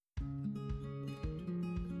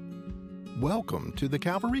Welcome to the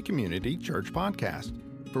Calvary Community Church Podcast.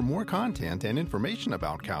 For more content and information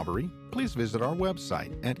about Calvary, please visit our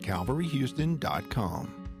website at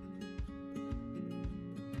calvaryhouston.com.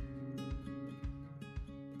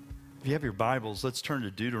 If you have your Bibles, let's turn to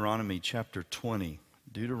Deuteronomy chapter 20.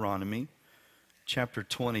 Deuteronomy chapter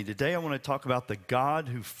 20. Today I want to talk about the God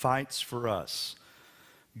who fights for us.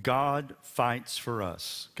 God fights for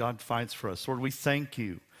us. God fights for us. Lord, we thank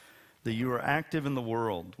you that you are active in the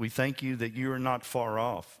world. We thank you that you are not far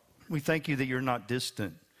off. We thank you that you're not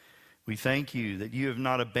distant. We thank you that you have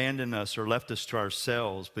not abandoned us or left us to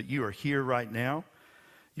ourselves, but you are here right now.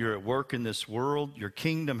 You're at work in this world. Your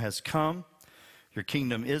kingdom has come. Your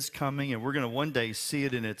kingdom is coming, and we're going to one day see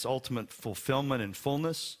it in its ultimate fulfillment and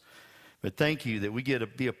fullness. But thank you that we get to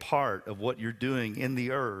be a part of what you're doing in the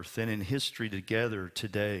earth and in history together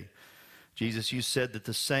today. Jesus, you said that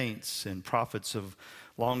the saints and prophets of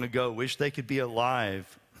long ago wished they could be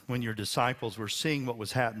alive when your disciples were seeing what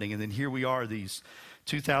was happening. And then here we are, these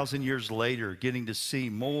 2,000 years later, getting to see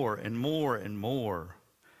more and more and more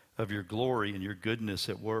of your glory and your goodness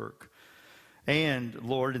at work. And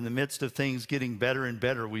Lord, in the midst of things getting better and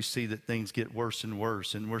better, we see that things get worse and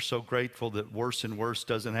worse. And we're so grateful that worse and worse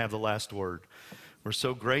doesn't have the last word. We're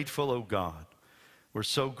so grateful, oh God. We're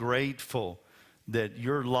so grateful that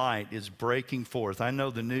your light is breaking forth. I know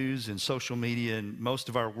the news and social media and most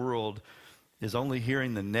of our world is only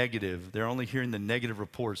hearing the negative. They're only hearing the negative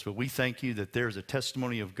reports. But we thank you that there's a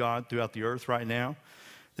testimony of God throughout the earth right now,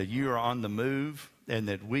 that you are on the move, and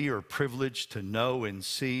that we are privileged to know and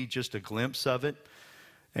see just a glimpse of it.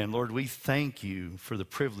 And Lord, we thank you for the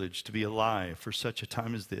privilege to be alive for such a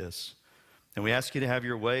time as this. And we ask you to have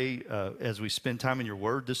your way as we spend time in your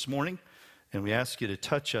word this morning. And we ask you to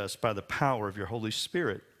touch us by the power of your Holy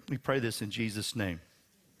Spirit. We pray this in Jesus' name.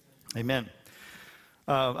 Amen.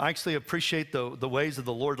 I actually appreciate the ways of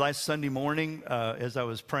the Lord. Last Sunday morning, as I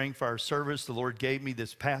was praying for our service, the Lord gave me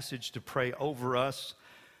this passage to pray over us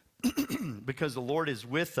because the Lord is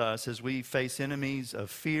with us as we face enemies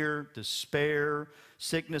of fear, despair,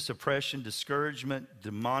 sickness, oppression, discouragement,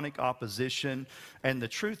 demonic opposition. And the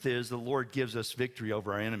truth is the Lord gives us victory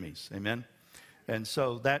over our enemies. Amen. And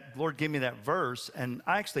so that Lord gave me that verse, and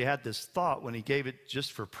I actually had this thought when he gave it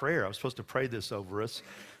just for prayer. I was supposed to pray this over us.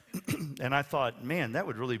 And I thought, man, that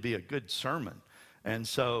would really be a good sermon. And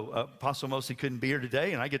so Apostle Mosley couldn't be here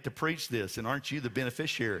today, and I get to preach this, and aren't you the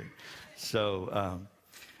beneficiary? So,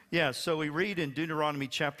 so we read in Deuteronomy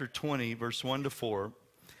chapter 20, verse 1 to 4.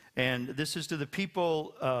 And this is to the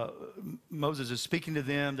people, Moses is speaking to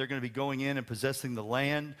them. They're going to be going in and possessing the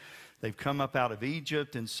land. They've come up out of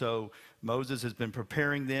Egypt, and so Moses has been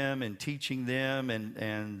preparing them and teaching them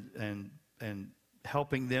and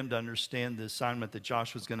helping them to understand the assignment that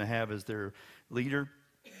Joshua's going to have as their leader.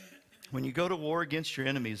 When you go to war against your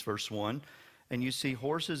enemies, verse 1, and you see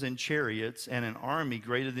horses and chariots and an army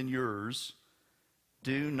greater than yours,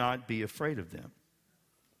 do not be afraid of them.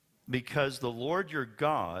 Because the Lord your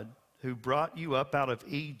God, who brought you up out of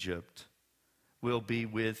Egypt, will be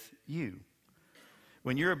with you.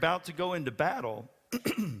 When you're about to go into battle,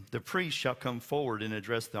 the priest shall come forward and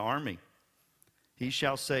address the army. He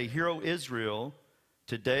shall say, Hear, O Israel,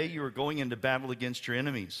 today you are going into battle against your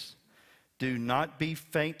enemies. Do not be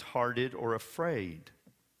faint-hearted or afraid.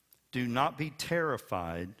 Do not be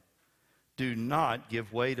terrified. Do not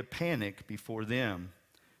give way to panic before them.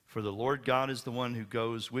 For the Lord God is the one who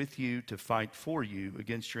goes with you to fight for you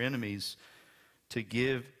against your enemies, to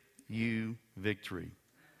give you victory.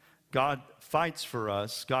 God fights for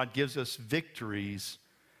us. God gives us victories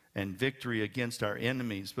and victory against our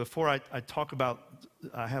enemies. Before I talk about,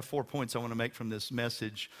 I have 4 points I want to make from this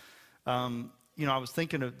message. I was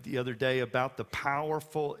thinking of the other day about the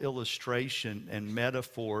powerful illustration and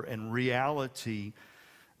metaphor and reality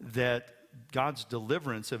that God's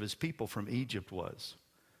deliverance of his people from Egypt was.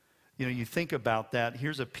 You think about that.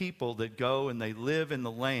 Here's a people that go and they live in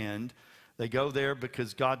the land. They go there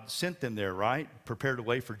because God sent them there, right? Prepared a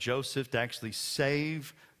way for Joseph to actually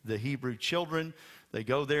save the Hebrew children. They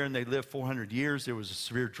go there and they live 400 years. There was a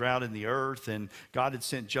severe drought in the earth, and God had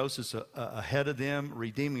sent Joseph ahead of them,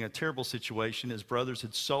 redeeming a terrible situation. His brothers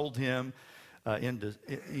had sold him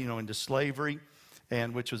into slavery,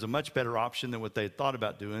 and which was a much better option than what they had thought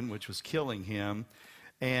about doing, which was killing him.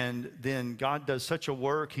 And then God does such a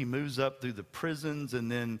work. He moves up through the prisons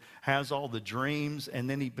and then has all the dreams. And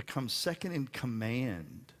then he becomes second in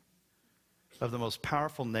command of the most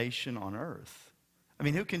powerful nation on earth. I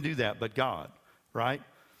mean, who can do that but God, right?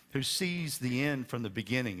 Who sees the end from the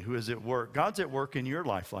beginning, who is at work. God's at work in your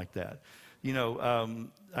life like that.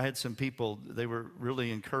 I had some people, they were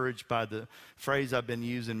really encouraged by the phrase I've been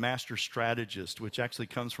using, master strategist, which actually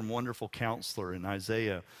comes from wonderful counselor in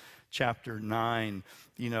Isaiah chapter 9.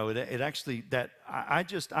 It actually,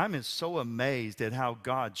 I'm so amazed at how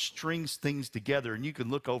God strings things together, and you can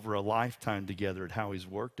look over a lifetime together at how he's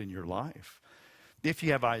worked in your life, if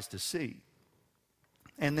you have eyes to see.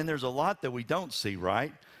 And then there's a lot that we don't see,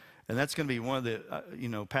 right? And that's going to be one of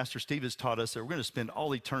the, Pastor Steve has taught us that we're going to spend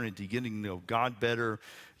all eternity getting to know God better,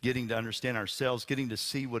 getting to understand ourselves, getting to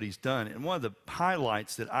see what he's done. And one of the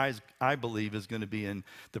highlights that I believe is going to be in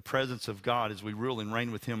the presence of God as we rule and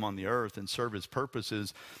reign with him on the earth and serve his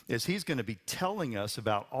purposes is he's going to be telling us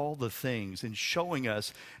about all the things and showing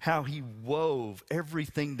us how he wove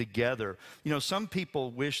everything together. Some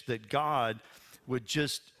people wish that God would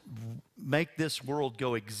just make this world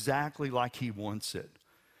go exactly like he wants it,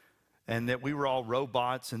 and that we were all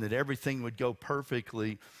robots and that everything would go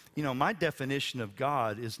perfectly. My definition of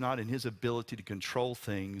God is not in his ability to control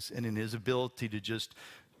things and in his ability to just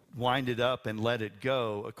wind it up and let it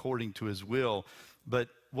go according to his will. But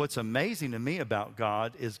what's amazing to me about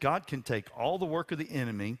God is God can take all the work of the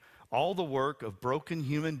enemy, all the work of broken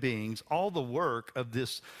human beings, all the work of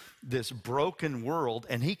this broken world,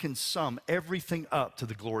 and he can sum everything up to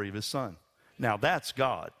the glory of his son. Now that's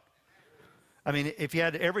God. I mean, if you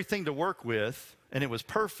had everything to work with and it was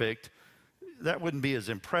perfect, that wouldn't be as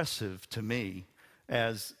impressive to me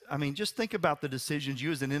as, just think about the decisions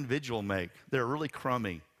you as an individual make. They're really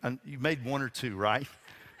crummy. And you've made one or two, right?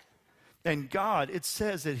 And God, it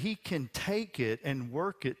says that he can take it and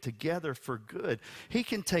work it together for good. He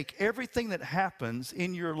can take everything that happens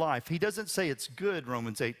in your life. He doesn't say it's good,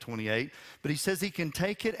 Romans 8:28, but he says he can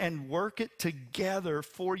take it and work it together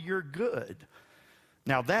for your good.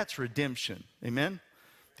 Now that's redemption, amen?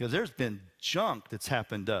 Because there's been junk that's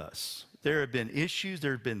happened to us. There have been issues,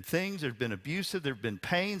 there have been things, there's been abusive, there have been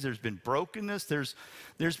pains, there's been brokenness, there's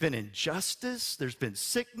been injustice, there's been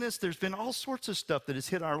sickness, there's been all sorts of stuff that has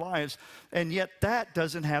hit our lives, and yet that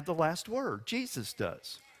doesn't have the last word. Jesus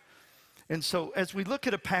does. And so as we look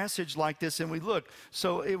at a passage like this and we look,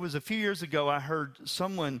 so it was a few years ago I heard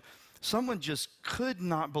someone just could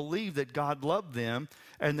not believe that God loved them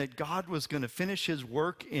and that God was going to finish his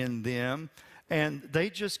work in them. And they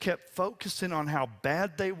just kept focusing on how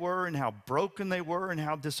bad they were and how broken they were and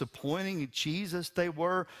how disappointing Jesus they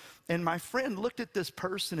were. And my friend looked at this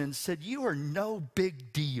person and said, "You are no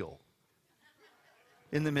big deal."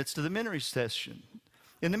 In the midst of the ministry session.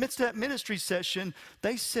 In the midst of that ministry session,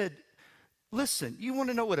 they said, "Listen, you want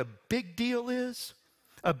to know what a big deal is?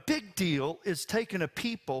 A big deal is taking a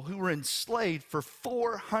people who were enslaved for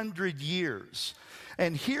 400 years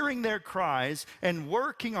and hearing their cries and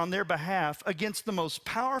working on their behalf against the most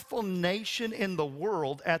powerful nation in the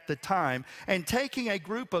world at the time, and taking a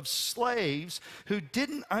group of slaves who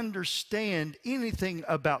didn't understand anything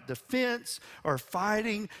about defense or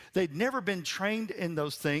fighting. They'd never been trained in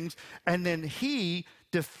those things. And then he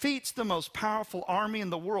defeats the most powerful army in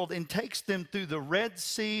the world and takes them through the Red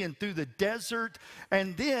Sea and through the desert,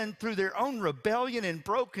 and then through their own rebellion and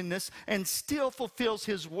brokenness, and still fulfills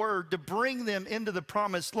his word to bring them into the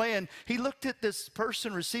promised land." He looked at this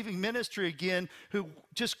person receiving ministry again who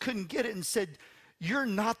just couldn't get it and said, "You're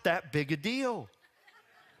not that big a deal."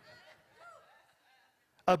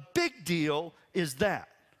 A big deal is that.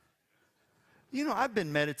 I've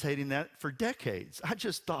been meditating that for decades. I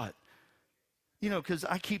just thought, because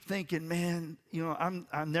I keep thinking, man,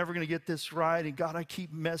 I'm never going to get this right. And God, I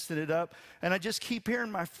keep messing it up. And I just keep hearing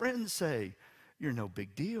my friends say, "You're no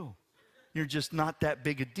big deal. You're just not that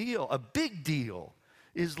big a deal." A big deal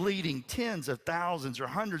is leading tens of thousands or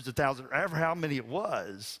hundreds of thousands, or ever how many it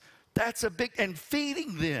was. That's a big, and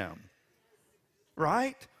feeding them,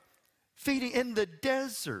 right? Feeding in the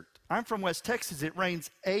desert. I'm from West Texas. It rains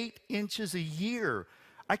 8 inches a year.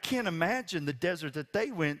 I can't imagine the desert that they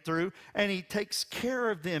went through, and he takes care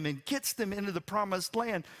of them and gets them into the promised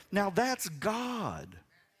land. Now that's God.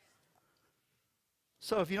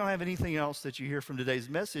 So if you don't have anything else that you hear from today's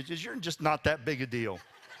message, is you're just not that big a deal.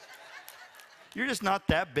 You're just not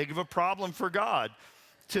that big of a problem for God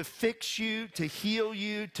to fix you, to heal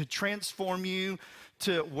you, to transform you,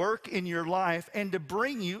 to work in your life, and to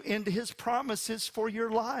bring you into his promises for your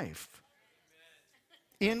life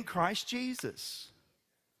in Christ Jesus.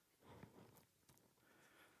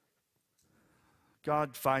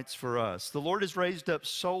 God fights for us. The Lord has raised up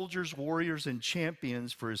soldiers, warriors, and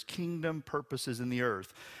champions for his kingdom purposes in the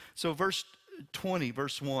earth. So verse 20,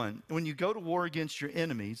 verse 1, when you go to war against your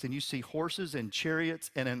enemies and you see horses and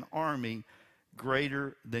chariots and an army,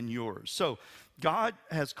 greater than yours. So God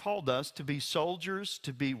has called us to be soldiers,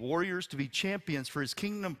 to be warriors, to be champions for his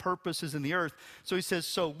kingdom purposes in the earth. So he says,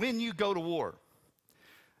 so when you go to war,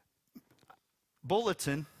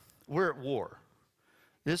 bulletin, we're at war.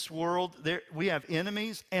 This world, we have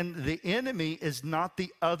enemies, and the enemy is not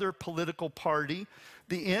the other political party.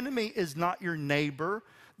 The enemy is not your neighbor.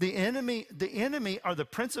 The enemy are the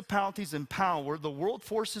principalities and power, the world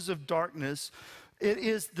forces of darkness. It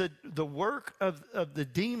is the work of the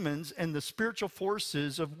demons and the spiritual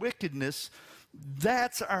forces of wickedness.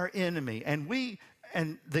 That's our enemy. And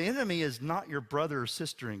the enemy is not your brother or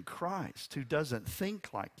sister in Christ who doesn't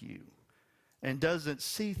think like you and doesn't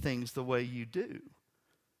see things the way you do.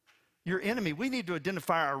 Your enemy, we need to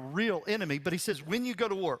identify our real enemy, but he says, when you go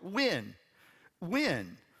to war, when?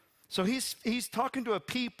 So he's talking to a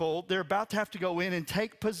people, they're about to have to go in and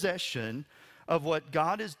take possession of what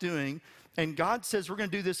God is doing, and God says, we're going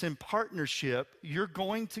to do this in partnership. You're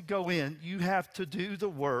going to go in, you have to do the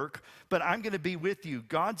work, but I'm going to be with you.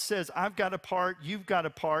 God says, I've got a part, you've got a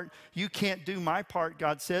part, you can't do my part,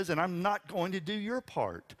 God says, and I'm not going to do your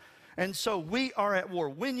part. And so we are at war.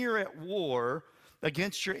 When you're at war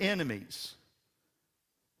against your enemies.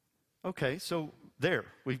 Okay, so there,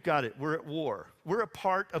 we've got it. We're at war. We're a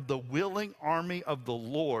part of the willing army of the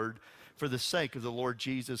Lord for the sake of the Lord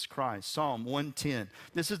Jesus Christ. Psalm 110.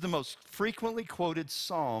 This is the most frequently quoted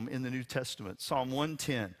psalm in the New Testament. Psalm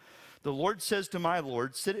 110. The Lord says to my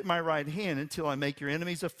Lord, sit at my right hand until I make your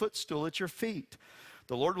enemies a footstool at your feet.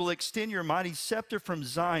 The Lord will extend your mighty scepter from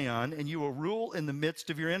Zion, and you will rule in the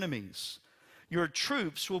midst of your enemies. Your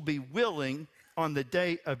troops will be willing on the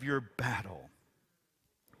day of your battle.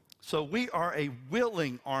 So we are a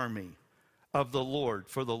willing army of the Lord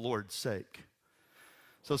for the Lord's sake.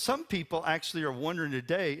 So some people actually are wondering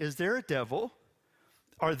today, is there a devil?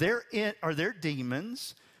 Are there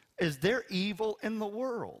demons? Is there evil in the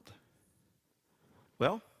world?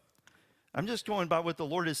 Well, I'm just going by what the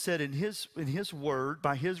Lord has said in his word,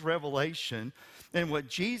 by his revelation, and what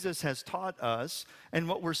Jesus has taught us, and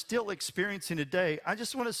what we're still experiencing today. I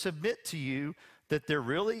just want to submit to you that there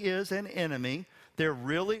really is an enemy. There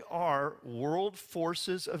really are world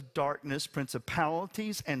forces of darkness,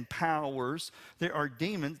 principalities and powers. There are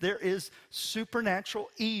demons. There is supernatural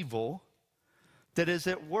evil that is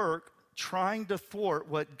at work trying to thwart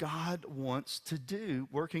what God wants to do,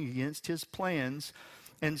 working against his plans.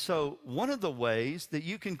 And so one of the ways that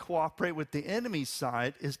you can cooperate with the enemy's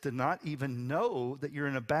side is to not even know that you're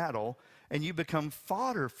in a battle and you become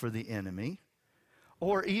fodder for the enemy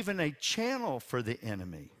or even a channel for the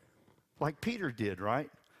enemy, like Peter did, right?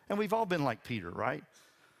 And we've all been like Peter, right?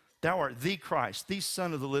 Thou art the Christ, the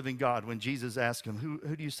Son of the living God, when Jesus asked him,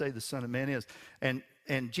 who do you say the Son of Man is? And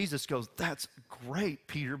Jesus goes, that's great,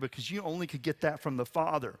 Peter, because you only could get that from the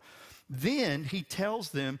Father. Then he tells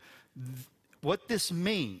them what this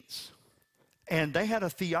means. And they had a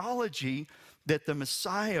theology that the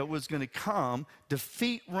Messiah was going to come,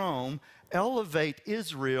 defeat Rome, elevate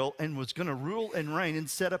Israel, and was going to rule and reign and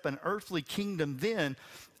set up an earthly kingdom then.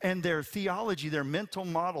 And their theology, their mental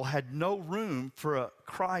model had no room for a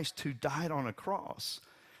Christ who died on a cross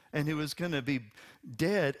and who was going to be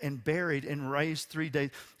dead and buried and raised 3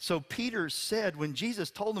 days. So Peter said, when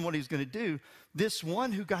Jesus told him what he was going to do, this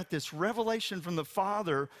one who got this revelation from the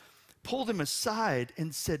Father pulled him aside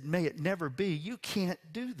and said, may it never be. You can't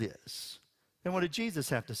do this. And what did Jesus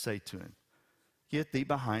have to say to him? Get thee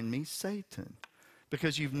behind me, Satan,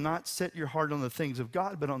 because you've not set your heart on the things of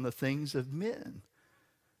God, but on the things of men,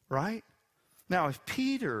 right? Now, if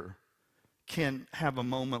Peter can have a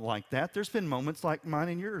moment like that, there's been moments like mine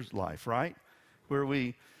in your life, right? Where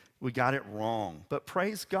we got it wrong. But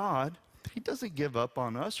praise God, he doesn't give up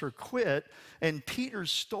on us or quit. And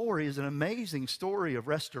Peter's story is an amazing story of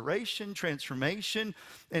restoration, transformation,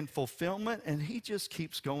 and fulfillment. And he just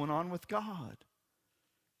keeps going on with God.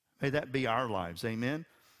 May that be our lives. Amen.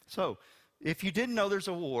 So if you didn't know there's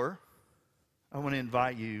a war, I want to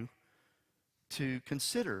invite you to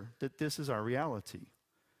consider that this is our reality.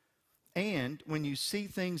 And when you see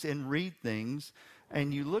things and read things,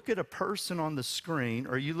 and you look at a person on the screen,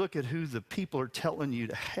 or you look at who the people are telling you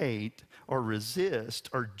to hate or resist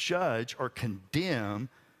or judge or condemn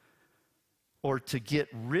or to get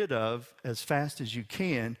rid of as fast as you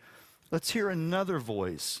can, let's hear another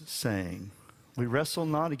voice saying, we wrestle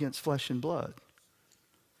not against flesh and blood.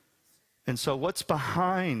 And so what's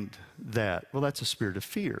behind that? Well, that's a spirit of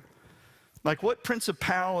fear. Like, what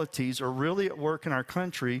principalities are really at work in our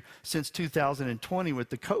country since 2020 with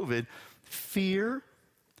the COVID? Fear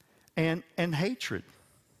and hatred.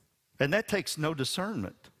 And that takes no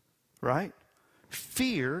discernment, right?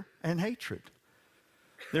 Fear and hatred.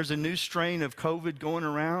 There's a new strain of COVID going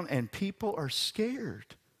around, and people are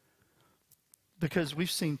scared because we've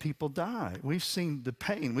seen people die. We've seen the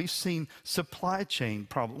pain. We've seen supply chain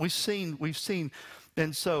problems. We've seen,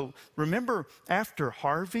 and so remember after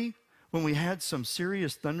Harvey, when we had some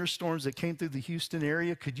serious thunderstorms that came through the Houston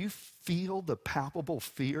area, could you feel the palpable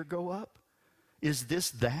fear go up? Is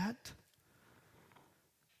this that?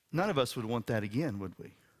 None of us would want that again, would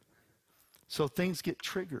we? So things get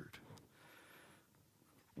triggered.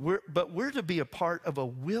 But we're to be a part of a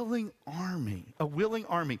willing army, a willing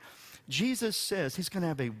army. Jesus says he's going to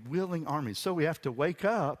have a willing army. So we have to wake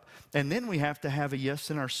up, and then we have to have a yes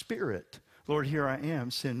in our spirit. Lord, here I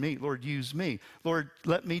am, send me. Lord, use me. Lord,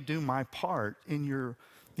 let me do my part in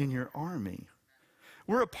your army.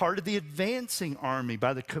 We're a part of the advancing army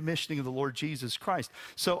by the commissioning of the Lord Jesus Christ.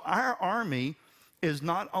 So our army is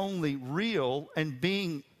not only real and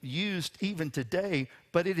being used even today,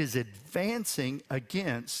 but it is advancing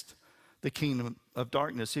against the kingdom of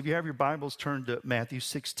darkness. If you have your Bibles, turn to Matthew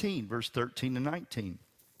 16, verse 13 to 19.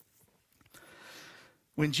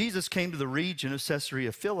 When Jesus came to the region of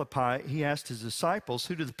Caesarea Philippi, he asked his disciples,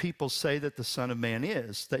 "Who do the people say that the Son of Man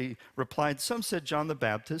is?" They replied, "Some said John the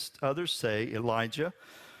Baptist, others say Elijah,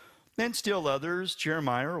 and still others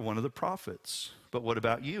Jeremiah or one of the prophets. But what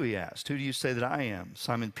about you?" he asked. "Who do you say that I am?"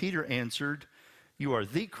 Simon Peter answered, "You are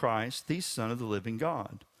the Christ, the Son of the living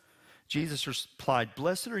God." Jesus replied,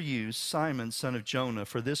 "Blessed are you, Simon, son of Jonah,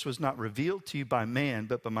 for this was not revealed to you by man,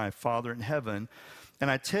 but by my Father in heaven. And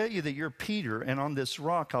I tell you that you're Peter, and on this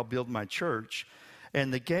rock I'll build my church,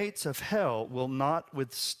 and the gates of hell will not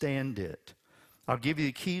withstand it. I'll give you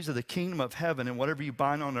the keys of the kingdom of heaven, and whatever you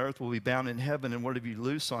bind on earth will be bound in heaven, and whatever you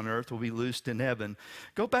loose on earth will be loosed in heaven."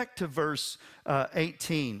 Go back to verse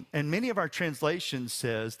 18, and many of our translations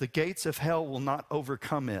says, "The gates of hell will not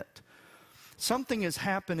overcome it." Something has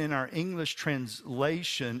happened in our English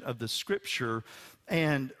translation of the scripture,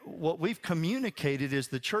 and what we've communicated is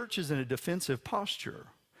the church is in a defensive posture.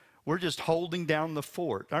 We're just holding down the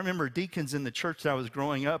fort. I remember deacons in the church that I was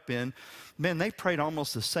growing up in, man, they prayed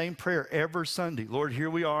almost the same prayer every Sunday. Lord,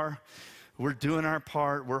 here we are. We're doing our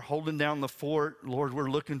part. We're holding down the fort. Lord,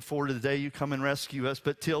 we're looking forward to the day you come and rescue us.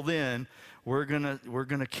 But till then, we're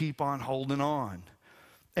gonna keep on holding on.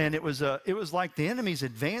 And it was like the enemy's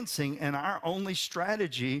advancing, and our only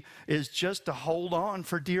strategy is just to hold on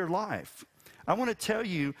for dear life. I want to tell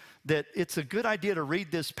you that it's a good idea to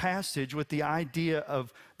read this passage with the idea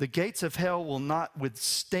of the gates of hell will not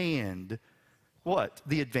withstand what?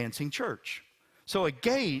 The advancing church. So a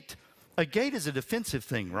gate is a defensive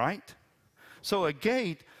thing, right? So a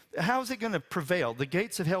gate, how is it going to prevail? The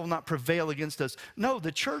gates of hell will not prevail against us. No,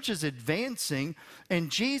 the church is advancing,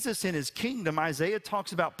 and Jesus in his kingdom, Isaiah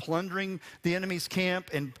talks about plundering the enemy's camp,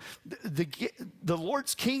 and the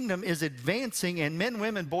Lord's kingdom is advancing, and men,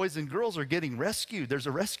 women, boys, and girls are getting rescued. There's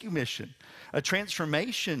a rescue mission, a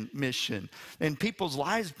transformation mission, and people's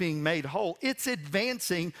lives being made whole. It's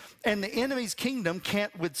advancing, and the enemy's kingdom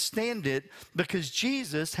can't withstand it because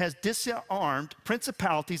Jesus has disarmed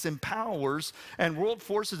principalities and powers and world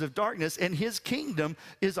forces of darkness, and his kingdom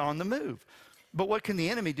is on the move. But what can the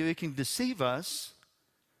enemy do? He can deceive us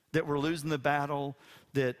that we're losing the battle,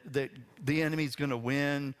 that the enemy's going to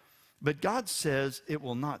win. But God says it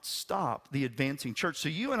will not stop the advancing church. So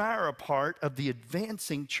you and I are a part of the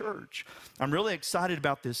advancing church. I'm really excited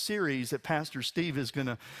about this series that Pastor Steve is going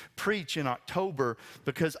to preach in October,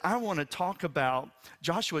 because I want to talk about,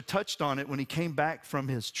 Joshua touched on it when he came back from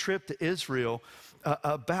his trip to Israel,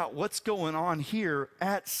 about what's going on here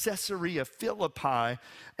at Caesarea Philippi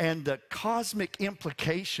and the cosmic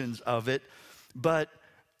implications of it. But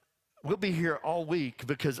we'll be here all week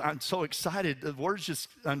because I'm so excited. The word's just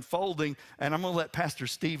unfolding, and I'm going to let Pastor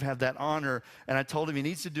Steve have that honor. And I told him he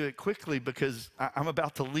needs to do it quickly because I'm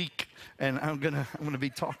about to leak, and I'm going to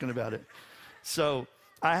be talking about it. So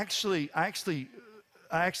I actually added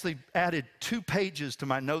 2 pages to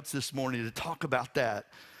my notes this morning to talk about that.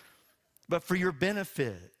 But for your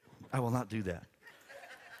benefit, I will not do that.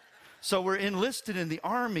 So we're enlisted in the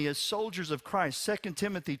army as soldiers of Christ. 2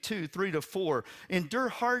 Timothy 2, 3-4. Endure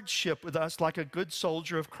hardship with us like a good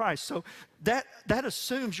soldier of Christ. So that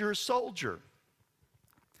assumes you're a soldier.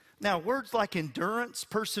 Now, words like endurance,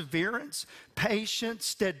 perseverance, patience,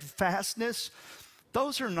 steadfastness,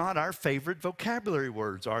 those are not our favorite vocabulary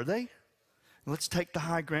words, are they? Let's take the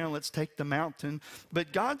high ground, let's take the mountain.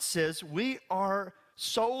 But God says we are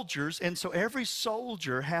soldiers, and so every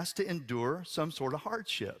soldier has to endure some sort of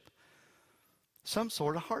hardship. Some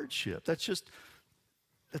sort of hardship. That's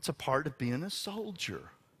a part of being a soldier.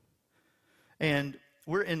 And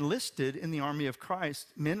we're enlisted in the army of Christ.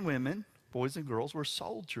 Men, women, boys, and girls, we're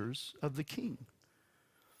soldiers of the King.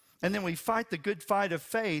 And then we fight the good fight of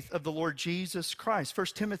faith of the Lord Jesus Christ. 1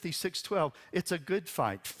 Timothy 6:12, it's a good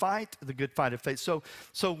fight. Fight the good fight of faith. So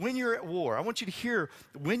when you're at war, I want you to hear,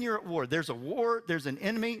 when you're at war, there's an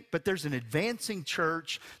enemy, but there's an advancing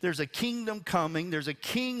church. There's a kingdom coming. There's a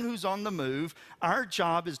king who's on the move. Our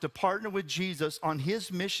job is to partner with Jesus on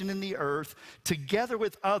his mission in the earth, together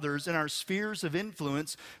with others in our spheres of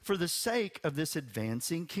influence for the sake of this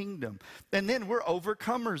advancing kingdom. And then we're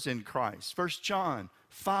overcomers in Christ. 1 John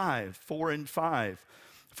 5, 4 and 5.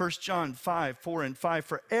 1 John 5, 4 and 5.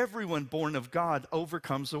 For everyone born of God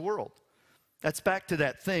overcomes the world. That's back to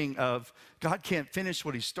that thing of God can't finish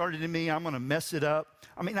what he started in me. I'm going to mess it up.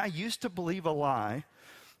 I mean, I used to believe a lie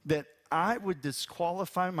that I would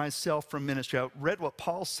disqualify myself from ministry. I read what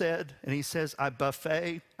Paul said, and he says, I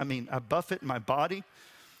buffet my body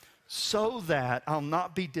so that I'll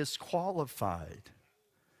not be disqualified.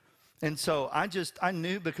 And so I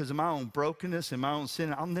knew because of my own brokenness and my own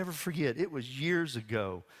sin, I'll never forget, it was years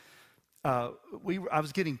ago. I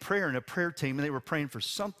was getting prayer in a prayer team, and they were praying for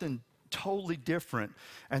something totally different.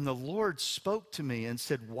 And the Lord spoke to me and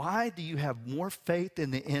said, why do you have more faith in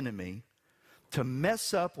the enemy to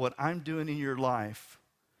mess up what I'm doing in your life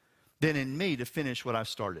than in me to finish what I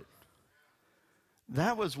started?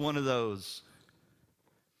 That was one of those,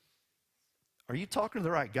 are you talking to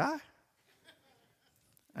the right guy?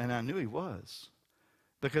 And I knew he was,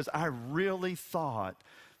 because I really thought,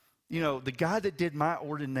 the guy that did my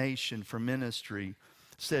ordination for ministry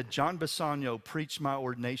said, John Bassanio preached my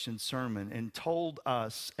ordination sermon and told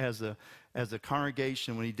us as a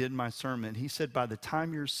congregation when he did my sermon, he said, by the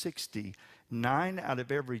time you're 60, 9 out of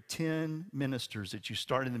every 10 ministers that you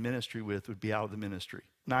start in the ministry with would be out of the ministry.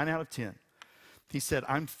 9 out of 10. He said,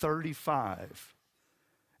 I'm 35,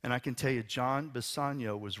 and I can tell you John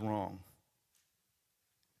Bassanio was wrong.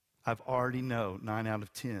 I've already know 9 out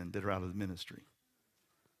of 10 that are out of the ministry.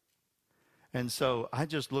 And so I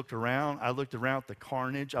just looked around. I looked around at the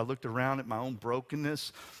carnage. I looked around at my own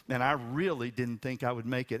brokenness, and I really didn't think I would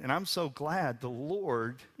make it. And I'm so glad the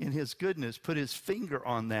Lord, in his goodness, put his finger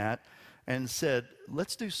on that and said,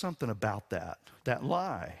 let's do something about that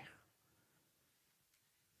lie.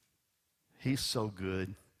 He's so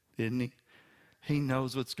good, isn't he? He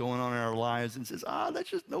knows what's going on in our lives and says,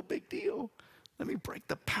 that's just no big deal. Let me break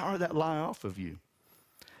the power of that lie off of you.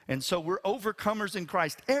 And so we're overcomers in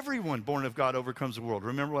Christ. Everyone born of God overcomes the world.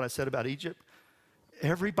 Remember what I said about Egypt?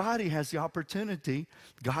 Everybody has the opportunity.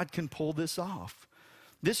 God can pull this off.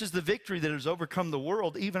 This is the victory that has overcome the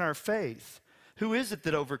world, even our faith. Who is it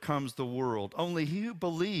that overcomes the world? Only he who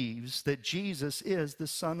believes that Jesus is the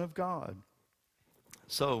Son of God.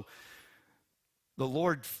 So the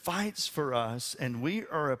Lord fights for us, and we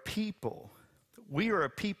are a people. We are a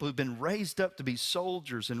people who've been raised up to be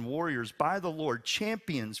soldiers and warriors by the Lord,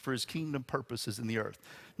 champions for his kingdom purposes in the earth.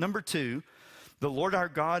 Number 2, the Lord our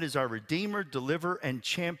God is our Redeemer, Deliverer, and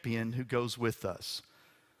Champion who goes with us.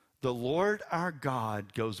 The Lord our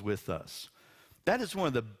God goes with us. That is one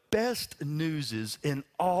of the best newses in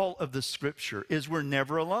all of the Scripture, is we're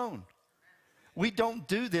never alone. We don't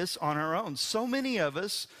do this on our own. So many of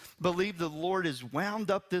us believe the Lord has wound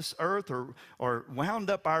up this earth or wound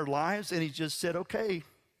up our lives, and he just said, okay,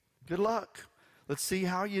 good luck. Let's see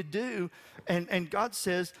how you do. And God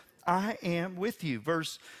says, I am with you.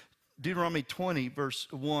 Deuteronomy 20, verse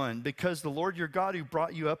 1, because the Lord your God who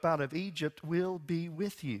brought you up out of Egypt will be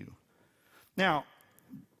with you. Now,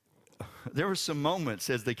 there were some moments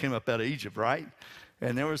as they came up out of Egypt, right?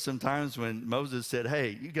 And there were some times when Moses said,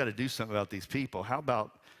 hey, you got to do something about these people. How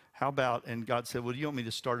about, and God said, well, do you want me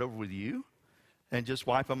to start over with you and just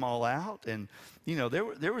wipe them all out? And,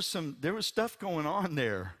 there was stuff going on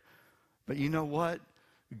there. But you know what?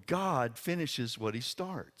 God finishes what he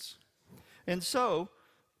starts. And so,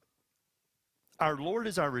 our Lord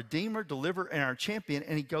is our Redeemer, Deliverer, and our Champion,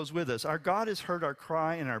 and he goes with us. Our God has heard our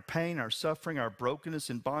cry and our pain, our suffering, our brokenness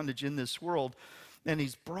and bondage in this world, and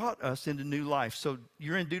he's brought us into new life. So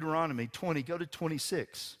you're in Deuteronomy 20. Go to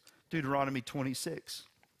 26. Deuteronomy 26.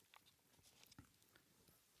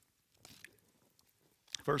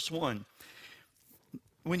 Verse 1.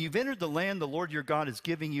 When you've entered the land the Lord your God is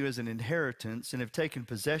giving you as an inheritance and have taken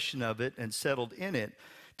possession of it and settled in it,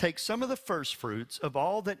 take some of the first fruits of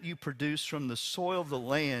all that you produce from the soil of the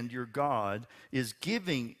land your God is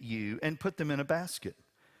giving you and put them in a basket.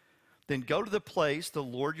 Then go to the place the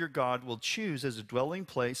Lord your God will choose as a dwelling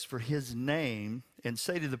place for his name, and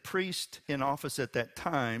say to the priest in office at that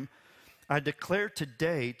time, I declare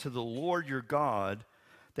today to the Lord your God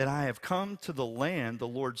that I have come to the land the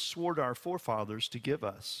Lord swore to our forefathers to give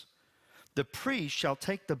us. The priest shall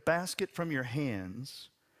take the basket from your hands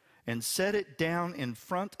and set it down in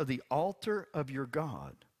front of the altar of your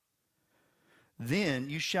God. Then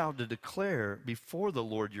you shall declare before the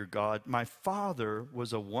Lord your God, my father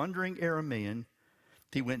was a wandering Aramean.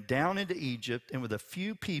 He went down into Egypt and with a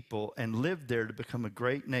few people and lived there to become a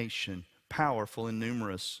great nation, powerful and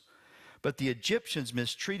numerous. But the Egyptians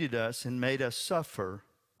mistreated us and made us suffer,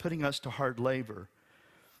 putting us to hard labor.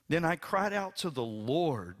 Then I cried out to the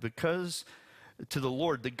Lord, the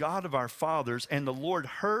God of our fathers, and the Lord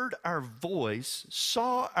heard our voice,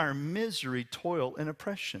 saw our misery, toil, and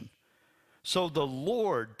oppression. So the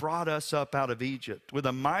Lord brought us up out of Egypt with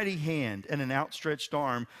a mighty hand and an outstretched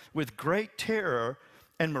arm, with great terror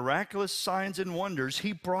and miraculous signs and wonders.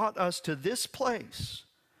 He brought us to this place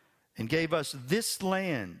and gave us this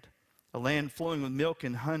land, a land flowing with milk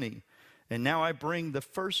and honey. And now I bring the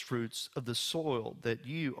first fruits of the soil that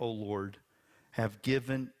you, O Lord, have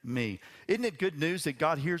given me. Isn't it good news that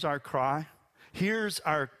God hears our cry? Hears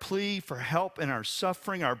our plea for help in our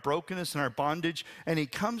suffering, our brokenness, and our bondage, and he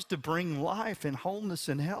comes to bring life and wholeness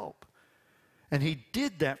and help. And he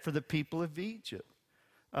did that for the people of Egypt,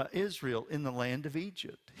 Israel in the land of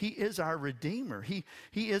Egypt. He is our Redeemer. He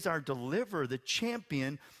is our deliverer, the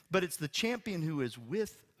champion, but it's the champion who is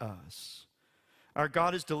with us. Our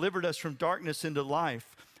God has delivered us from darkness into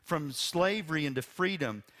life, from slavery into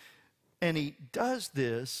freedom. And he does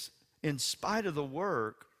this in spite of the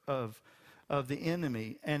work of the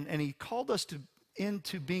enemy. And he called us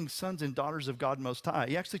into being sons and daughters of God Most High.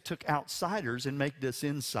 He actually took outsiders and made us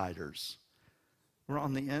insiders. We're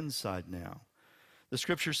on the inside now. The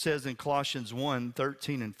scripture says in Colossians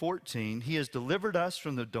 1:13 and 14, he has delivered us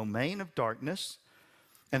from the domain of darkness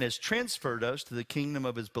and has transferred us to the kingdom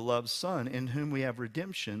of his beloved Son, in whom we have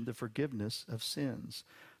redemption, the forgiveness of sins.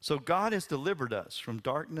 So God has delivered us from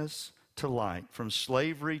darkness to light, from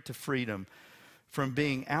slavery to freedom, from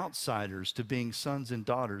being outsiders to being sons and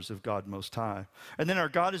daughters of God Most High. And then our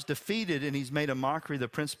God is defeated, and he's made a mockery of the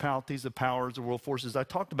principalities, the powers, the world forces. I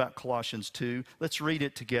talked about Colossians 2. Let's read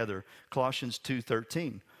it together. Colossians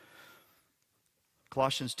 2:13.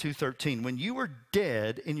 Colossians 2:13. When you were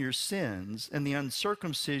dead in your sins and the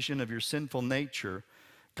uncircumcision of your sinful nature,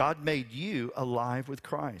 God made you alive with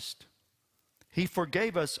Christ. He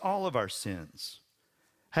forgave us all of our sins,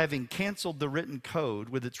 having canceled the written code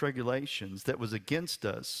with its regulations that was against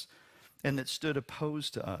us and that stood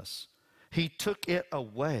opposed to us. He took it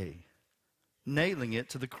away, nailing it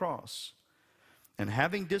to the cross. And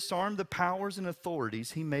having disarmed the powers and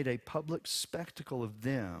authorities, he made a public spectacle of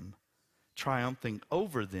them, triumphing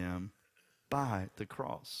over them by the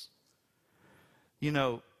cross. You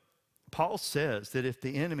know, Paul says that if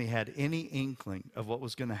the enemy had any inkling of what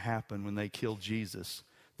was going to happen when they killed Jesus,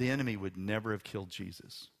 the enemy would never have killed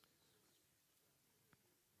Jesus.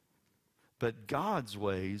 But God's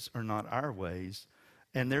ways are not our ways,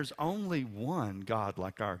 and there's only one God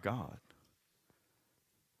like our God.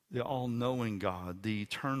 The all-knowing God, the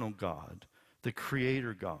eternal God, the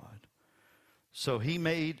creator God. So he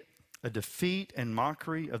made a defeat and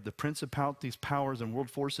mockery of the principalities, powers, and world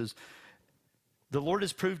forces. The Lord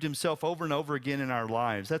has proved himself over and over again in our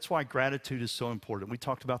lives. That's why gratitude is so important. We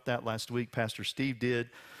talked about that last week. Pastor Steve did.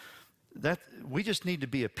 We just need to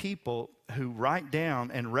be a people who write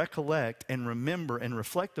down and recollect and remember and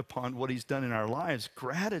reflect upon what he's done in our lives.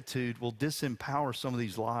 Gratitude will disempower some of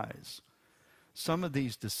these lies, some of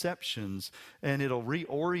these deceptions, and it'll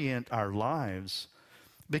reorient our lives.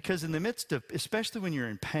 Because in the midst of, especially when you're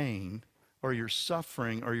in pain or you're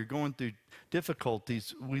suffering or you're going through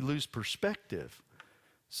difficulties, we lose perspective.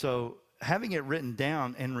 So having it written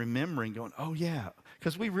down and remembering, going, oh yeah,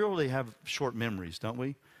 because we really have short memories, don't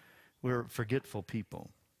we? We're forgetful people.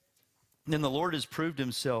 And then the Lord has proved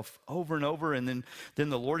himself over and over, and then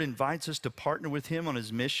the Lord invites us to partner with him on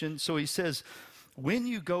his mission. So he says, when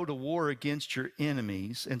you go to war against your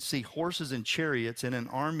enemies and see horses and chariots and an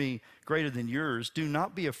army greater than yours, do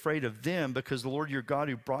not be afraid of them, because the Lord your God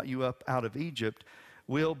who brought you up out of Egypt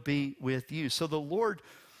will be with you. So the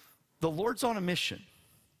Lord's on a mission.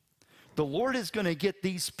 The Lord is going to get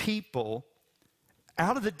these people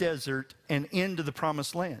out of the desert and into the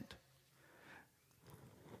promised land.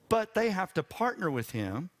 But they have to partner with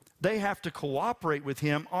him. They have to cooperate with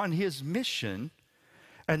him on his mission.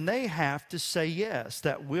 And they have to say yes,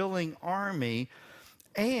 that willing army.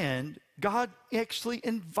 And God actually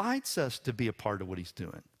invites us to be a part of what he's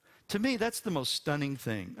doing. To me, that's the most stunning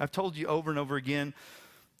thing. I've told you over and over again,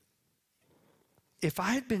 if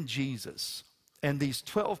I had been Jesus and these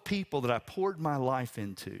 12 people that I poured my life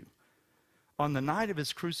into, on the night of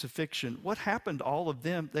his crucifixion, what happened to all of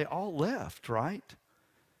them? They all left, right?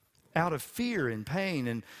 Out of fear and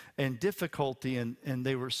pain and difficulty, and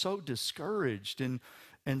they were so discouraged and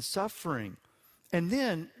suffering. And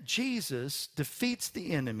then Jesus defeats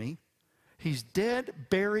the enemy. He's dead,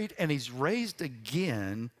 buried, and he's raised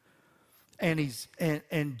again.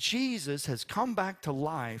 And Jesus has come back to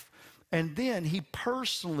life. And then he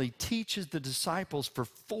personally teaches the disciples for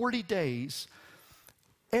 40 days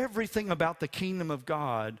everything about the kingdom of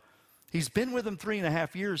God. He's been with them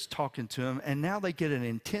 3.5 years talking to them, and now they get an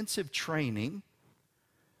intensive training.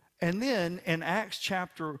 And then in Acts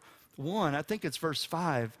chapter 1, I think it's verse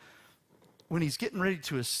 5, when he's getting ready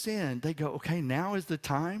to ascend, they go, okay, now is the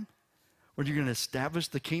time when you're going to establish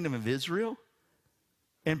the kingdom of Israel?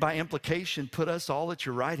 And by implication, put us all at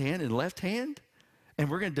your right hand and left hand? And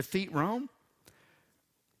we're going to defeat Rome?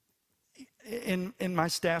 In my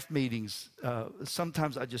staff meetings,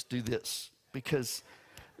 sometimes I just do this because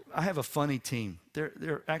I have a funny team.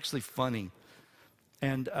 They're actually funny.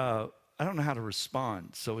 And I don't know how to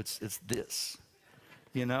respond, so it's this,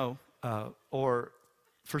 you know? Or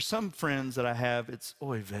for some friends that I have, it's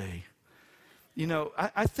oy vey. You know,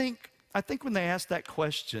 I think when they asked that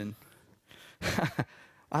question,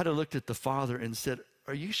 I'd have looked at the Father and said,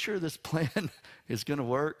 are you sure this plan is going to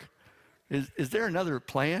work? Is there another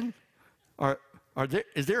plan?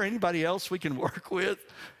 Is there anybody else we can work with?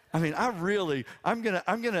 I mean, I'm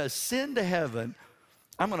gonna ascend to heaven.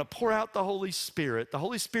 I'm gonna pour out the Holy Spirit. The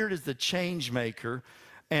Holy Spirit is the change maker.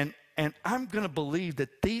 And I'm gonna believe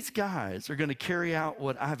that these guys are gonna carry out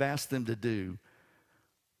what I've asked them to do.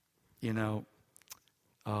 You know,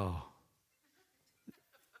 oh,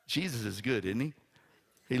 Jesus is good, isn't he?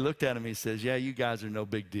 He looked at him, he says, yeah, you guys are no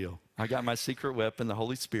big deal. I got my secret weapon, the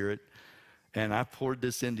Holy Spirit, and I poured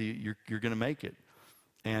this into you. You're going to make it.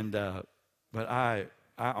 And but I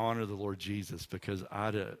honor the Lord Jesus because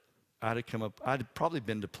I'd have probably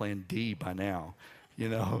been to plan D by now, you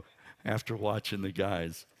know, after watching the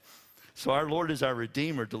guys. So our Lord is our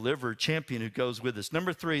Redeemer, Deliverer, Champion who goes with us.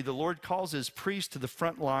 Number 3, the Lord calls his priests to the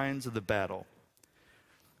front lines of the battle.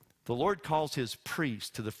 The Lord calls his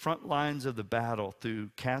priests to the front lines of the battle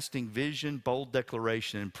through casting vision, bold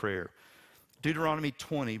declaration, and prayer. Deuteronomy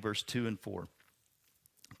 20, verse 2 and 4.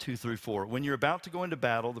 2 through 4. When you're about to go into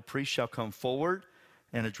battle, the priest shall come forward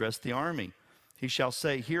and address the army. He shall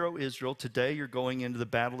say, Hear, O Israel, today you're going into the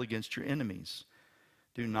battle against your enemies.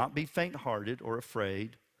 Do not be faint-hearted or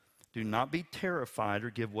afraid. Do not be terrified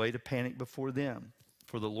or give way to panic before them.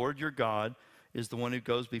 For the Lord your God is the one who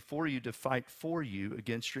goes before you to fight for you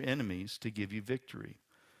against your enemies to give you victory.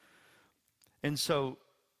 And so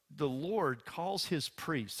the Lord calls his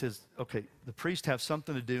priests, says, okay, the priests have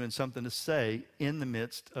something to do and something to say in the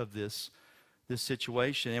midst of this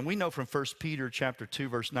situation. And we know from 1 Peter chapter 2,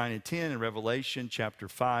 verse 9 and 10, and Revelation chapter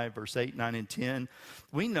 5, verse 8, 9, and 10,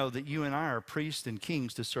 we know that you and I are priests and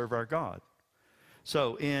kings to serve our God.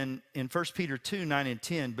 So in 1 Peter 2, 9, and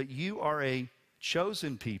 10, but you are a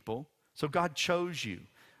chosen people. So God chose you.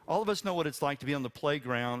 All of us know what it's like to be on the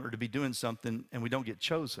playground or to be doing something and we don't get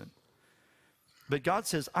chosen. But God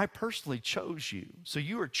says, I personally chose you. So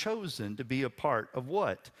you are chosen to be a part of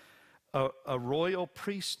what? A royal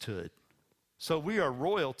priesthood. So we are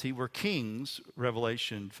royalty. We're kings.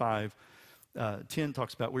 Revelation 5, 10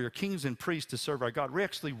 talks about we are kings and priests to serve our God. We're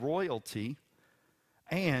actually royalty.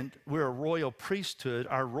 And we're a royal priesthood.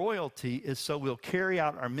 Our royalty is so we'll carry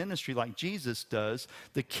out our ministry like Jesus does.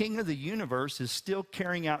 The King of the universe is still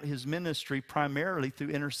carrying out his ministry primarily through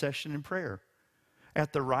intercession and prayer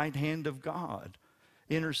at the right hand of God,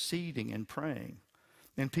 interceding and praying.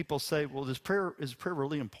 And people say, well, is prayer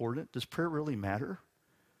really important? Does prayer really matter?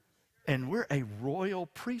 And we're a royal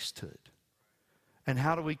priesthood. And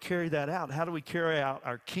how do we carry that out? How do we carry out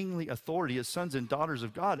our kingly authority as sons and daughters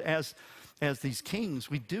of God as these kings?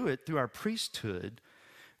 We do it through our priesthood.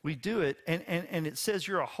 We do it, and it says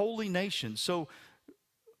you're a holy nation. So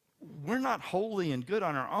we're not holy and good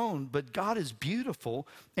on our own, but God is beautiful.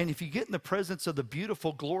 And if you get in the presence of the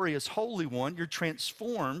beautiful, glorious, holy one, you're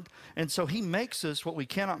transformed. And so he makes us what we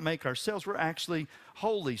cannot make ourselves. We're actually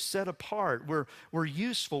holy, set apart. We're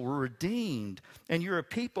useful. We're redeemed. And you're a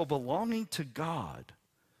people belonging to God.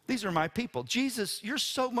 These are my people. Jesus, you're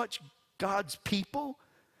so much God's people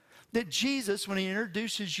that Jesus, when he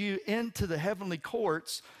introduces you into the heavenly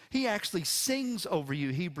courts, he actually sings over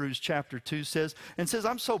you, Hebrews chapter 2 says, and says,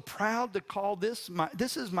 I'm so proud to call this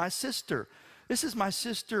is my sister. This is my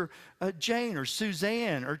sister Jane or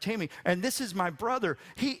Suzanne or Tammy, and this is my brother.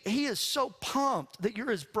 He is so pumped that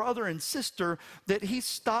you're his brother and sister that he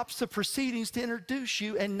stops the proceedings to introduce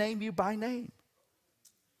you and name you by name.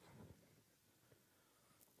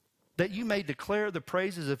 That you may declare the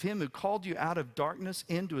praises of him who called you out of darkness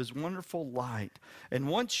into his wonderful light. And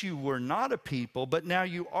once you were not a people, but now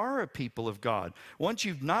you are a people of God. Once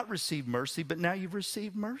you've not received mercy, but now you've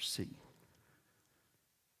received mercy.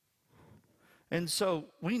 And so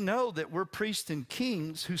we know that we're priests and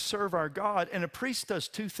kings who serve our God, and a priest does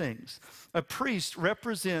two things. A priest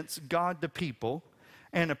represents God to people,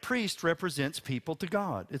 and a priest represents people to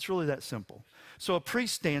God. It's really that simple. So a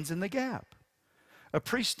priest stands in the gap. A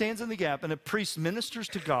priest stands in the gap, and a priest ministers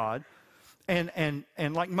to God, and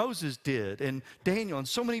like Moses did, and Daniel, and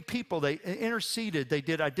so many people, they interceded. They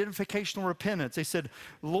did identificational repentance. They said,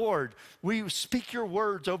 Lord, we speak your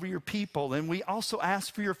words over your people, and we also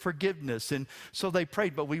ask for your forgiveness. And so they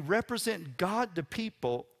prayed, but we represent God to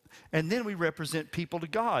people, and then we represent people to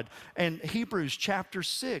God. And Hebrews chapter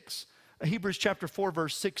 4,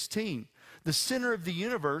 verse 16, the center of the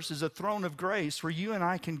universe is a throne of grace where you and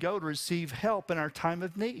I can go to receive help in our time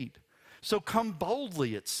of need. So come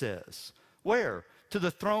boldly, it says. Where? To the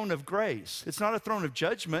throne of grace. It's not a throne of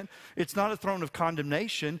judgment. It's not a throne of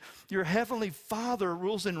condemnation. Your heavenly Father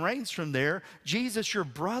rules and reigns from there. Jesus, your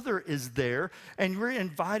brother, is there, and you're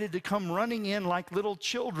invited to come running in like little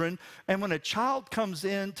children. And when a child comes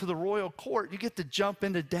into the royal court, you get to jump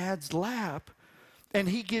into Dad's lap, and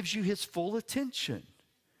he gives you his full attention.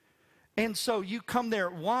 And so you come there.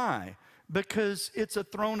 Why? Because it's a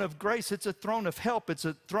throne of grace. It's a throne of help. It's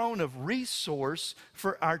a throne of resource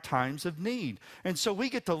for our times of need. And so we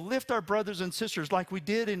get to lift our brothers and sisters like we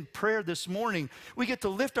did in prayer this morning. We get to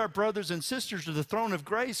lift our brothers and sisters to the throne of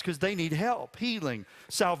grace because they need help, healing,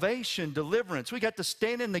 salvation, deliverance. We got to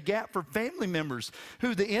stand in the gap for family members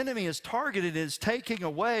who the enemy has targeted and is taking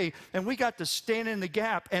away. And we got to stand in the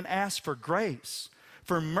gap and ask for grace,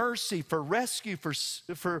 for mercy, for rescue,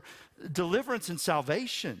 for deliverance and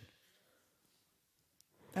salvation.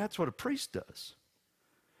 That's what a priest does.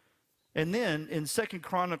 And then in 2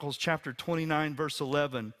 Chronicles chapter 29, verse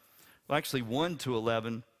 11, well, actually 1 to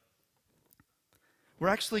 11, we're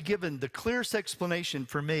actually given the clearest explanation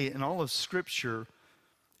for me in all of Scripture.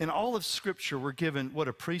 In all of Scripture, we're given what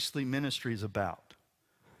a priestly ministry is about.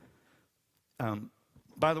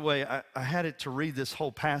 By the way, I had it to read this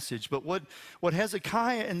whole passage, but what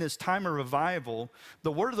Hezekiah in this time of revival,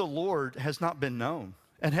 the word of the Lord has not been known.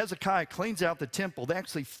 And Hezekiah cleans out the temple. They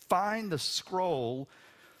actually find the scroll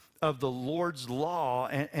of the Lord's law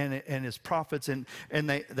and his prophets, and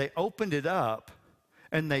they opened it up,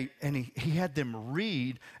 and he had them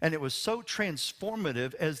read, and it was so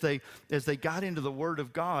transformative as they got into the Word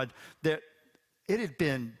of God that it had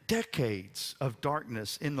been decades of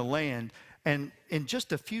darkness in the land. And in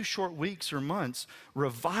just a few short weeks or months,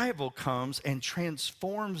 revival comes and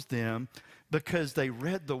transforms them because they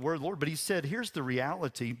read the word of the Lord. But he said, here's the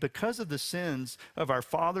reality. Because of the sins of our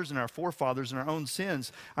fathers and our forefathers and our own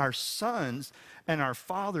sins, our sons and our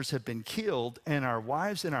fathers have been killed, and our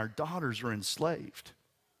wives and our daughters are enslaved.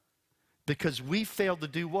 Because we failed to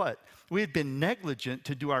do what? We had been negligent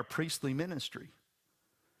to do our priestly ministry.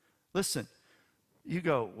 Listen, you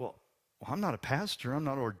go, well, I'm not a pastor. I'm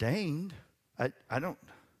not ordained. I don't.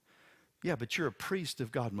 Yeah, but you're a priest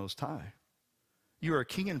of God Most High. You are a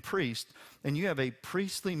king and priest, and you have a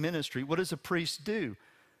priestly ministry. What does a priest do?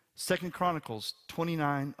 2 Chronicles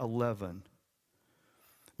 29:11.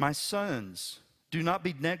 My sons, do not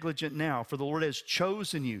be negligent now, for the Lord has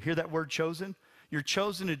chosen you. Hear that word chosen? You're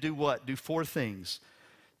chosen to do what? Do four things.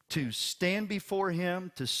 To stand before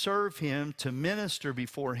him, to serve him, to minister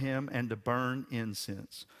before him, and to burn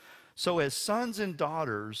incense. So as sons and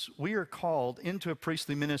daughters, we are called into a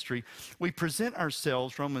priestly ministry. We present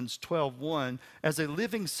ourselves, Romans 12:1, as a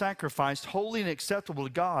living sacrifice, holy and acceptable to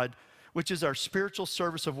God, which is our spiritual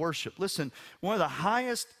service of worship. Listen, one of the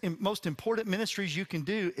highest and most important ministries you can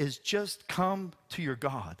do is just come to your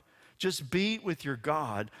God. Just be with your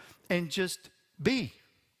God and just be.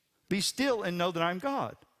 Be still and know that I'm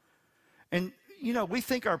God. And, you know, we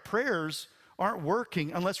think our prayers aren't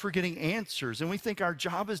working unless we're getting answers. And we think our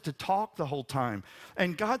job is to talk the whole time.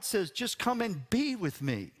 And God says, just come and be with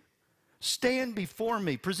me. Stand before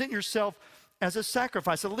me. Present yourself as a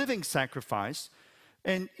sacrifice, a living sacrifice.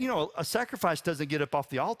 And, you know, a sacrifice doesn't get up off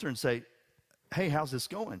the altar and say, hey, how's this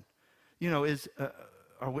going? You know,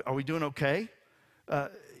 are we doing okay?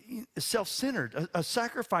 Self-centered. A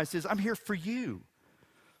sacrifice is, I'm here for you.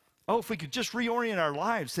 Oh, if we could just reorient our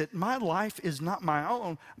lives, that my life is not my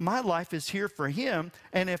own. My life is here for him.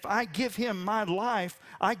 And if I give him my life,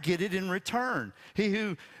 I get it in return. He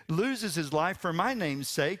who loses his life for my name's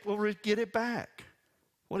sake will get it back.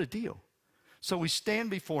 What a deal. So we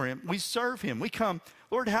stand before him. We serve him. We come,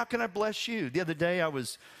 Lord, how can I bless you? The other day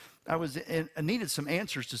I needed some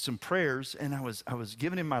answers to some prayers, and I was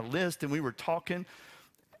giving him my list, and we were talking.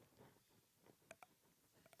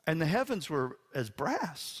 And the heavens were as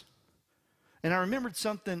brass. And I remembered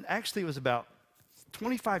something, actually it was about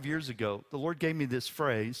 25 years ago. The Lord gave me this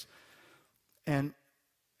phrase, and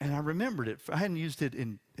And I remembered it. I hadn't used it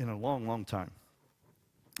in a long, long time.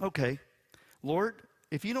 Okay, Lord,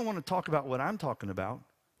 if you don't want to talk about what I'm talking about,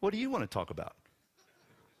 what do you want to talk about?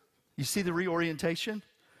 You see the reorientation?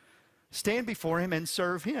 Stand before him and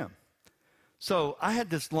serve him. So I had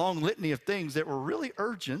this long litany of things that were really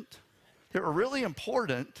urgent, that were really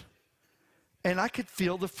important, and I could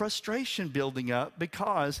feel the frustration building up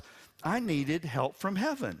because I needed help from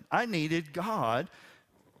heaven. I needed God.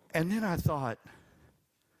 And then I thought,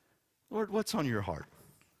 Lord, what's on your heart?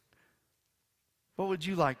 What would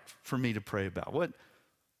you like for me to pray about? What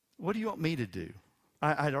do you want me to do?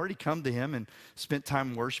 I'd already come to him and spent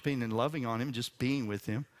time worshiping and loving on him, just being with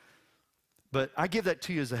him. But I give that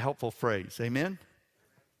to you as a helpful phrase. Amen?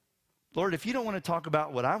 Lord, if you don't want to talk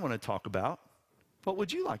about what I want to talk about, what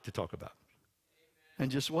would you like to talk about?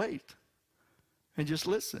 And just wait. And just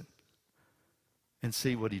listen. And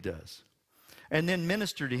see what he does. And then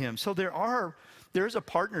minister to him. So there's a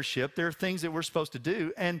partnership. There are things that we're supposed to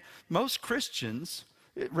do. And most Christians,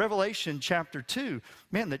 Revelation chapter 2,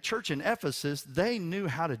 man, the church in Ephesus, they knew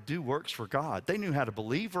how to do works for God. They knew how to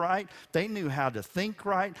believe right. They knew how to think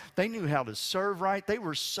right. They knew how to serve right. They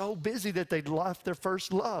were so busy that they'd left their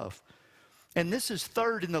first love. And this is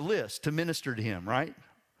third in the list, to minister to him, right?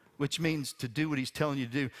 Which means to do what he's telling you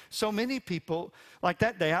to do. So many people, like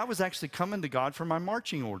that day, I was actually coming to God for my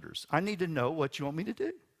marching orders. I need to know what you want me to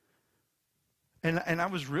do. And I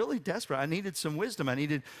was really desperate. I needed some wisdom.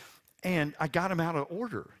 And I got them out of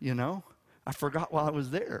order, you know. I forgot while I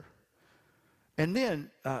was there. And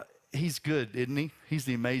then he's good, isn't he? He's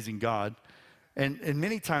the amazing God. And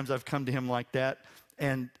many times I've come to him like that.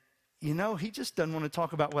 And, you know, he just doesn't want to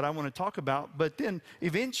talk about what I want to talk about. But then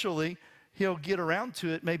eventually he'll get around to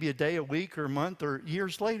it maybe a day, a week, or a month, or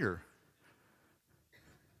years later.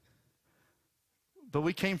 But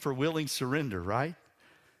we came for willing surrender, right?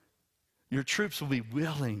 Your troops will be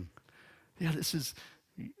willing. Yeah,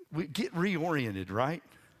 we get reoriented, right?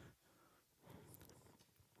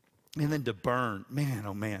 And then to burn. Man,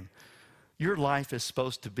 oh man. Your life is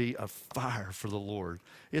supposed to be a fire for the Lord.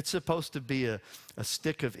 It's supposed to be a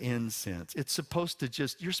stick of incense. It's supposed to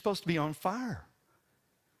you're supposed to be on fire.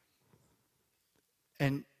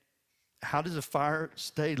 And how does a fire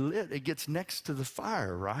stay lit? It gets next to the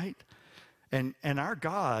fire, right? And our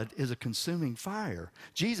God is a consuming fire.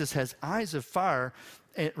 Jesus has eyes of fire,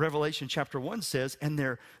 Revelation chapter 1 says, and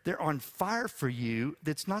they're on fire for you.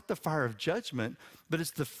 That's not the fire of judgment, but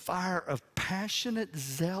it's the fire of passionate,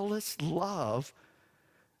 zealous love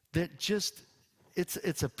that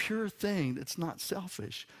it's a pure thing that's not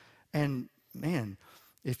selfish. And man,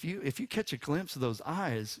 if you catch a glimpse of those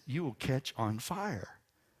eyes, you will catch on fire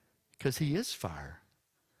because he is fire.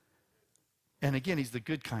 And again, he's the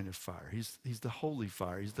good kind of fire. He's the holy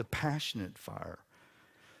fire. He's the passionate fire.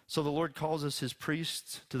 So the Lord calls us his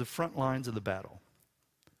priests to the front lines of the battle.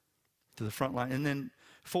 To the front line. And then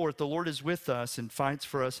fourth, the Lord is with us and fights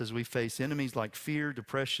for us as we face enemies like fear,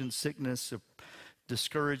 depression, sickness,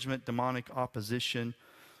 discouragement, demonic opposition.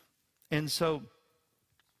 And so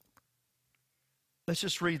let's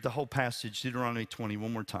just read the whole passage, Deuteronomy 20,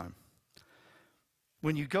 one more time.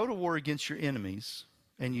 When you go to war against your enemies,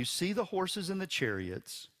 and you see the horses and the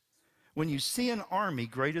chariots, when you see an army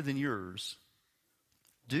greater than yours,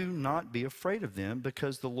 do not be afraid of them,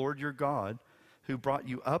 because the Lord your God, who brought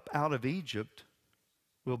you up out of Egypt,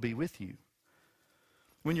 will be with you.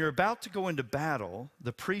 When you're about to go into battle,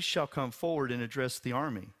 the priest shall come forward and address the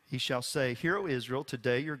army. He shall say, Hear, O Israel,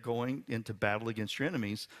 today you're going into battle against your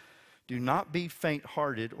enemies. Do not be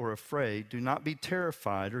faint-hearted or afraid. Do not be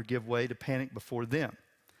terrified or give way to panic before them.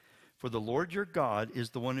 For the Lord your God is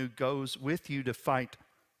the one who goes with you to fight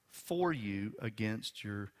for you against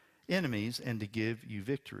your enemies and to give you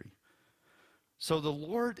victory. So the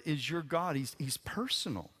Lord is your God. He's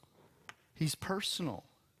personal. He's personal.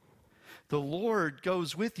 The Lord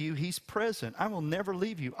goes with you. He's present. I will never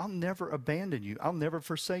leave you. I'll never abandon you. I'll never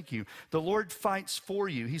forsake you. The Lord fights for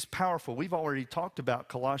you. He's powerful. We've already talked about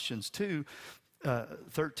Colossians 2,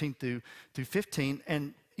 13 through 15.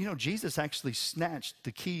 And you know, Jesus actually snatched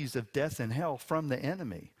the keys of death and hell from the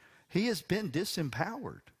enemy. He has been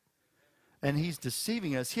disempowered. And he's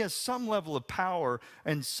deceiving us. He has some level of power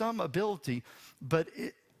and some ability. But,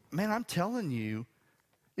 man, I'm telling you,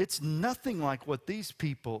 it's nothing like what these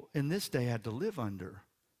people in this day had to live under,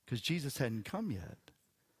 because Jesus hadn't come yet.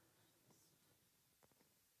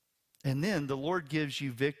 And then the Lord gives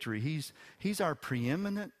you victory. He's our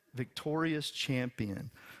preeminent, victorious champion.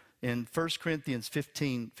 In 1 Corinthians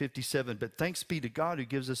 15:57, but thanks be to God who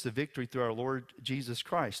gives us the victory through our Lord Jesus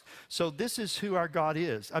Christ. So this is who our God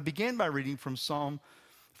is. I began by reading from Psalm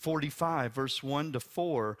 45, verse 1 to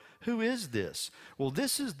 4. Who is this? Well,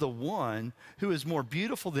 this is the one who is more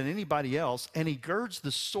beautiful than anybody else, and he girds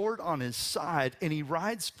the sword on his side, and he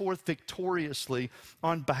rides forth victoriously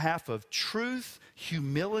on behalf of truth,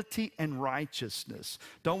 humility, and righteousness.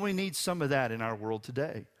 Don't we need some of that in our world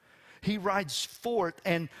today? He rides forth,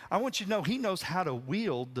 and I want you to know he knows how to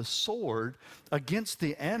wield the sword against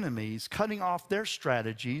the enemies, cutting off their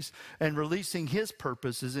strategies and releasing his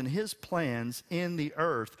purposes and his plans in the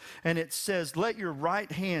earth. And it says, let your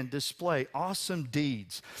right hand display awesome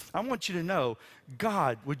deeds. I want you to know,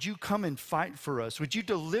 God, would you come and fight for us? Would you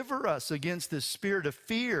deliver us against this spirit of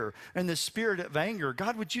fear and this spirit of anger?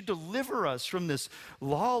 God, would you deliver us from this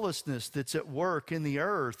lawlessness that's at work in the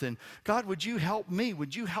earth? And God, would you help me?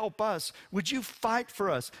 Would you help us? Would you fight for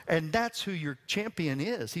us? And that's who your champion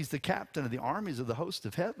is. He's the captain of the armies of the host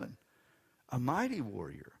of heaven, a mighty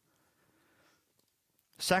warrior.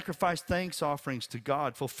 Sacrifice thanks offerings to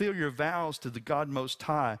God. Fulfill your vows to the God Most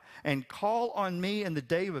High. And call on me in the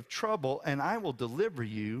day of trouble, and I will deliver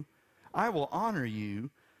you. I will honor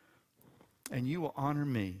you, and you will honor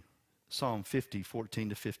me. Psalm 50, 14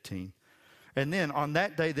 to 15. And then on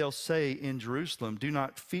that day they'll say in Jerusalem, do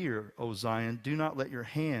not fear, O Zion. Do not let your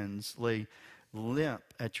hands lay limp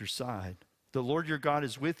at your side. The Lord your God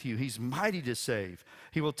is with you. He's mighty to save.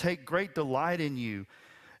 He will take great delight in you,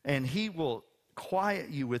 and he will quiet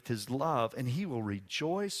you with his love, and he will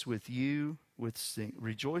rejoice over you with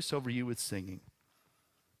singing.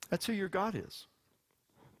 That's who your God is.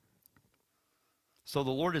 So the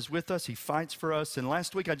Lord is with us. He fights for us. And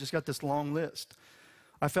last week I just got this long list.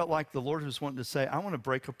 I felt like the Lord was wanting to say, I want to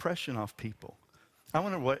break oppression off people. I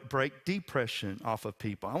want to break depression off of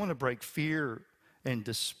people. I want to break fear and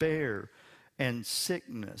despair and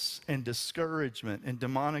sickness and discouragement and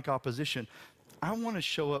demonic opposition. I want to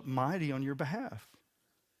show up mighty on your behalf.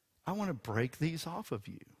 I want to break these off of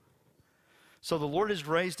you. So the Lord has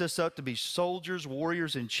raised us up to be soldiers,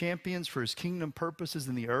 warriors, and champions for his kingdom purposes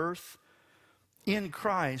in the earth. In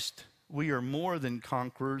Christ, we are more than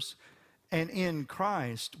conquerors, and in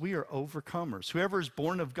Christ, we are overcomers. Whoever is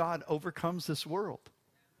born of God overcomes this world.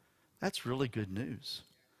 That's really good news.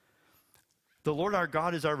 The Lord our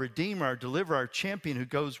God is our Redeemer, our Deliverer, our Champion who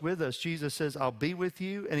goes with us. Jesus says, I'll be with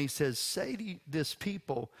you. And he says, say to this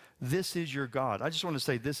people, this is your God. I just want to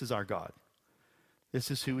say, this is our God.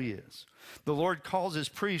 This is who he is. The Lord calls his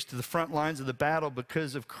priests to the front lines of the battle.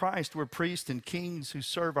 Because of Christ, we're priests and kings who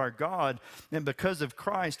serve our God. And because of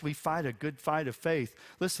Christ, we fight a good fight of faith.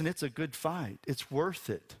 Listen, it's a good fight. It's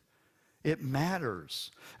worth it. It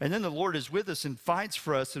matters. And then the Lord is with us and fights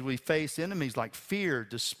for us as we face enemies like fear,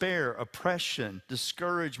 despair, oppression,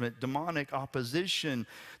 discouragement, demonic opposition.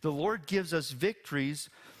 The Lord gives us victories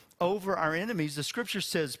over our enemies. The scripture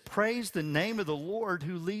says, praise the name of the Lord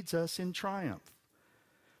who leads us in triumph.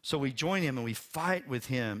 So we join him and we fight with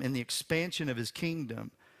him in the expansion of his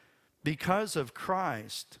kingdom because of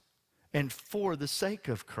Christ and for the sake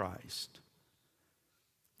of Christ.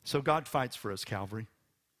 So God fights for us, Calvary.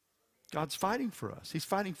 God's fighting for us. He's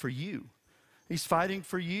fighting for you. He's fighting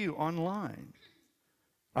for you online.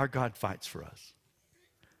 Our God fights for us.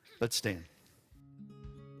 Let's stand.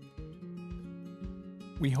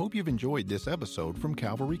 We hope you've enjoyed this episode from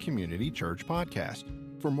Calvary Community Church Podcast.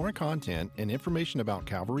 For more content and information about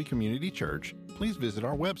Calvary Community Church, please visit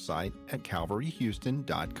our website at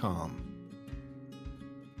calvaryhouston.com.